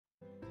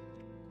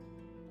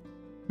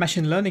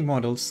Machine learning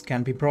models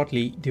can be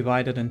broadly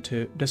divided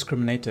into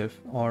discriminative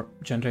or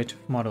generative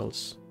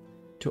models.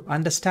 To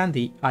understand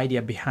the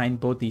idea behind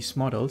both these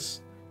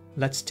models,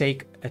 let's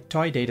take a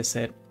toy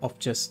dataset of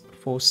just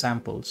 4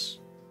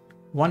 samples.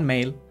 One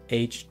male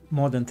aged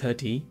more than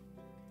 30,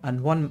 and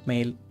one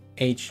male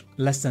aged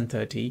less than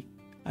 30,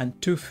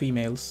 and 2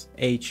 females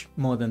aged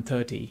more than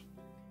 30.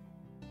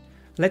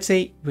 Let's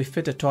say we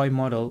fit a toy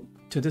model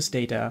to this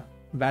data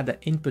where the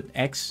input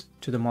X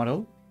to the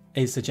model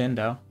is the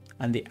gender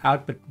and the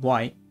output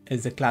Y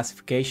is the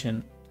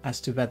classification as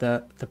to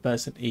whether the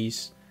person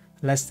is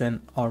less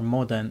than or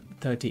more than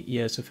 30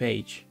 years of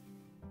age.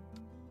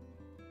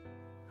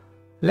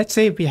 Let's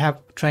say we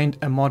have trained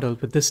a model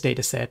with this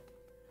dataset.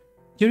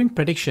 During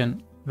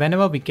prediction,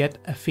 whenever we get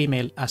a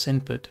female as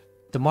input,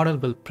 the model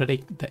will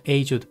predict the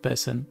age of the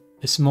person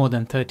is more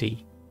than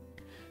 30.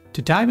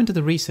 To dive into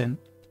the reason,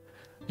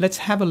 let's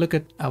have a look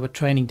at our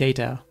training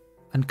data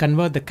and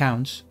convert the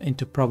counts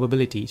into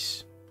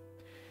probabilities.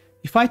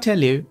 If I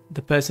tell you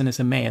the person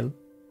is a male,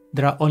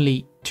 there are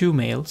only 2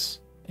 males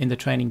in the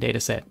training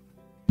dataset.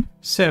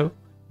 So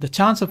the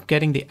chance of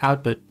getting the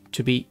output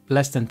to be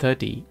less than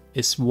 30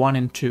 is 1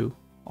 in 2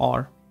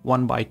 or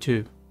 1 by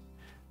 2.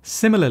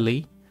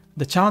 Similarly,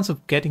 the chance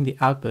of getting the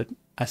output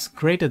as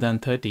greater than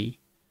 30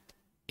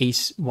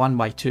 is 1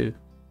 by 2.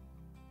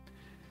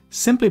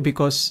 Simply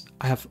because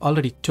I have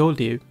already told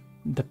you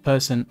the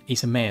person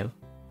is a male.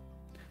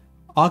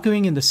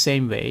 Arguing in the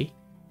same way,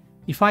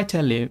 if I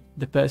tell you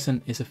the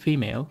person is a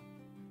female,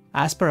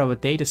 as per our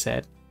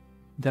dataset,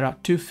 there are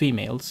 2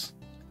 females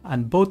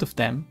and both of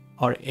them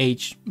are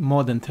aged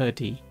more than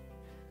 30.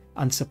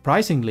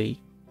 Unsurprisingly,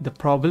 the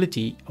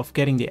probability of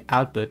getting the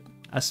output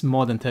as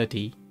more than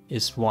 30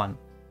 is 1.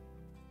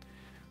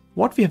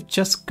 What we have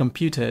just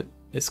computed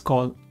is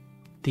called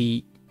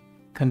the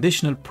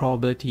conditional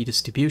probability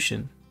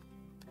distribution.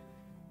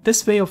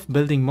 This way of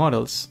building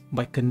models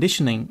by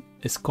conditioning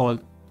is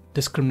called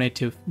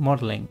discriminative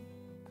modeling.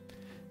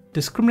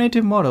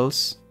 Discriminative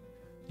models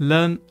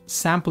learn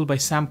sample by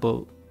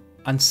sample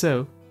and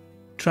so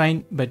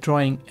train by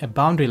drawing a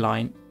boundary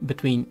line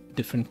between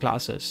different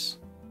classes.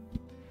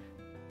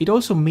 It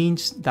also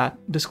means that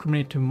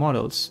discriminative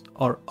models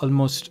are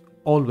almost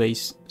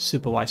always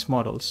supervised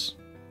models.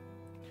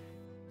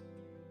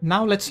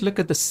 Now let's look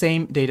at the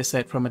same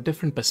dataset from a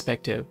different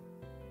perspective.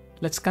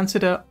 Let's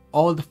consider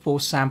all the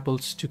 4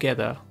 samples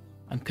together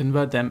and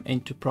convert them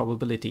into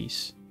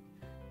probabilities.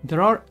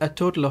 There are a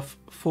total of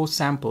 4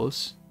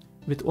 samples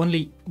with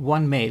only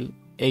one male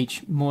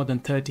aged more than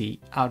 30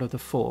 out of the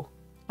 4,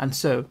 and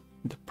so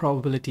the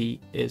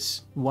probability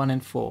is 1 in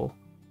 4.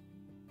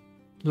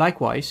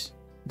 Likewise,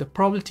 the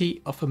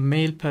probability of a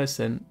male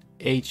person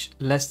aged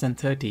less than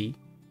 30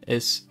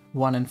 is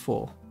 1 in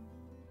 4.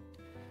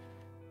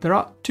 There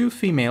are 2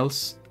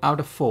 females out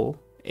of 4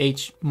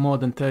 aged more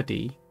than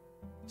 30,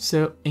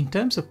 so in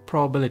terms of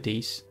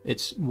probabilities,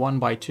 it's 1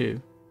 by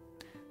 2.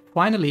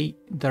 Finally,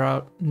 there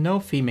are no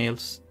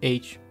females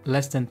aged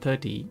less than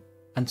 30,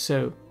 and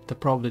so the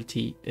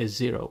probability is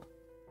 0.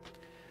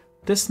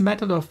 This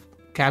method of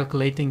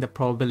calculating the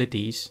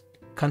probabilities,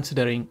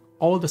 considering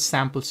all the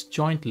samples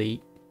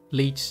jointly,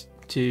 leads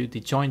to the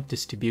joint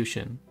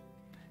distribution.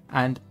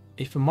 And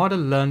if a model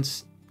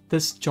learns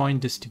this joint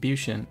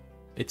distribution,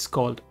 it's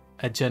called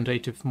a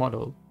generative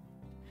model.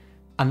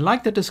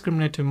 Unlike the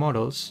discriminative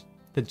models,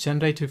 the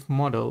generative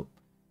model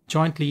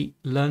jointly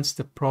learns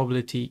the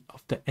probability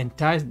of the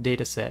entire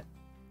dataset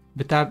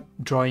without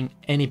drawing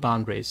any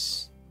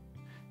boundaries.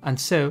 And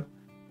so,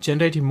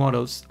 generative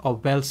models are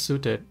well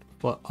suited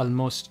for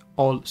almost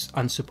all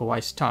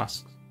unsupervised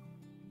tasks.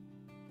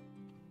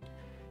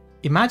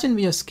 Imagine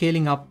we are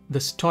scaling up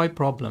this toy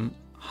problem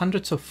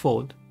hundreds of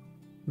fold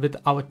with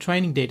our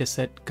training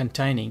dataset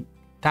containing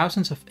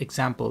thousands of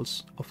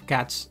examples of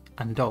cats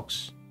and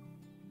dogs.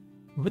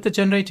 With a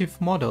generative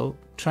model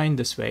trained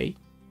this way,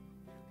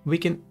 we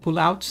can pull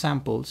out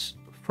samples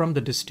from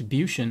the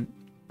distribution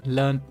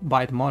learned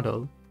by the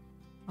model,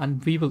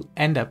 and we will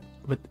end up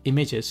with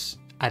images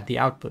at the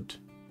output.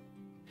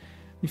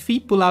 If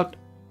we pull out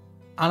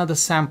another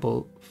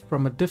sample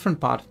from a different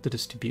part of the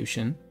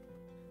distribution,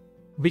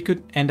 we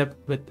could end up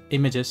with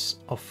images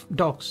of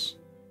dogs.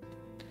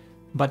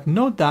 But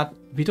note that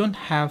we don't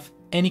have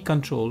any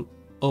control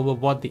over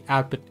what the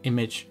output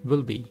image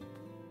will be.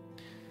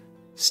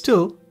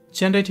 Still,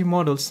 generative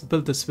models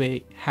built this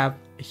way have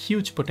a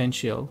huge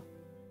potential,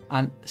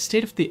 and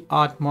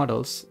state-of-the-art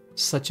models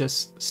such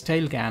as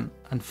StyleGAN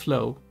and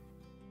Flow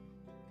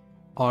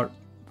are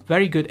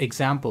very good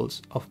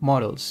examples of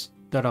models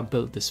that are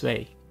built this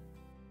way.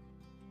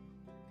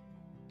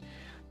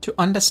 To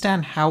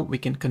understand how we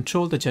can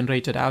control the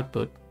generated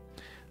output,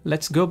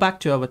 let's go back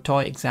to our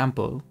toy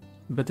example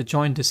with the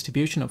joint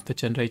distribution of the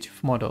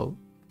generative model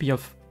P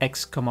of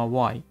x,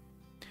 y.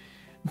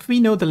 If we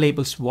know the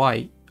labels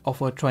y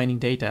of our training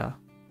data,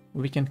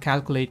 we can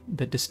calculate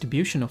the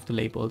distribution of the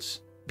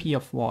labels P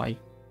of y.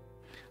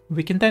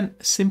 We can then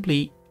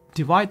simply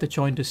divide the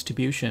joint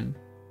distribution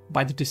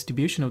by the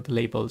distribution of the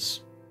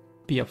labels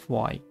P of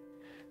y,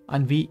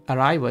 and we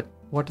arrive at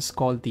what is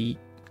called the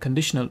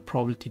conditional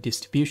probability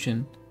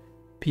distribution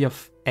P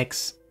of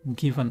x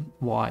given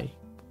y.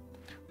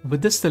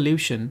 With this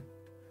solution,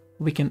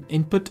 we can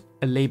input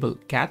a label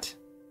cat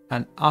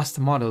and ask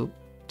the model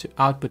to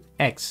output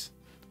x,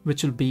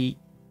 which will be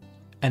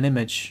an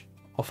image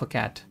of a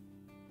cat.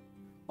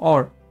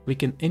 Or we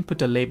can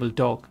input a label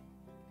dog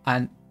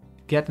and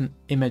get an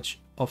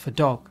image of a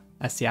dog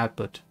as the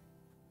output.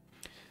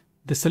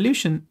 The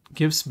solution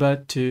gives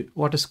birth to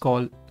what is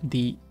called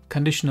the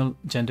conditional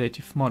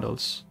generative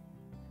models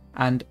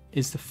and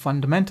is the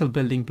fundamental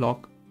building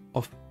block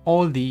of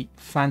all the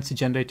fancy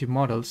generative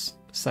models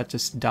such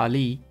as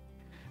Dall-e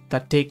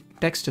that take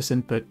text as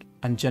input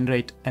and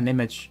generate an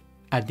image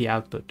at the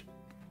output.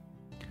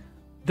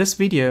 This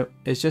video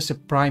is just a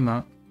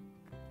primer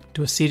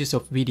to a series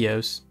of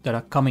videos that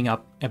are coming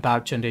up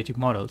about generative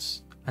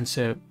models, and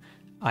so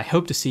I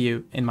hope to see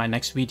you in my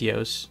next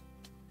videos.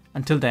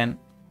 Until then,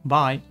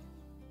 bye.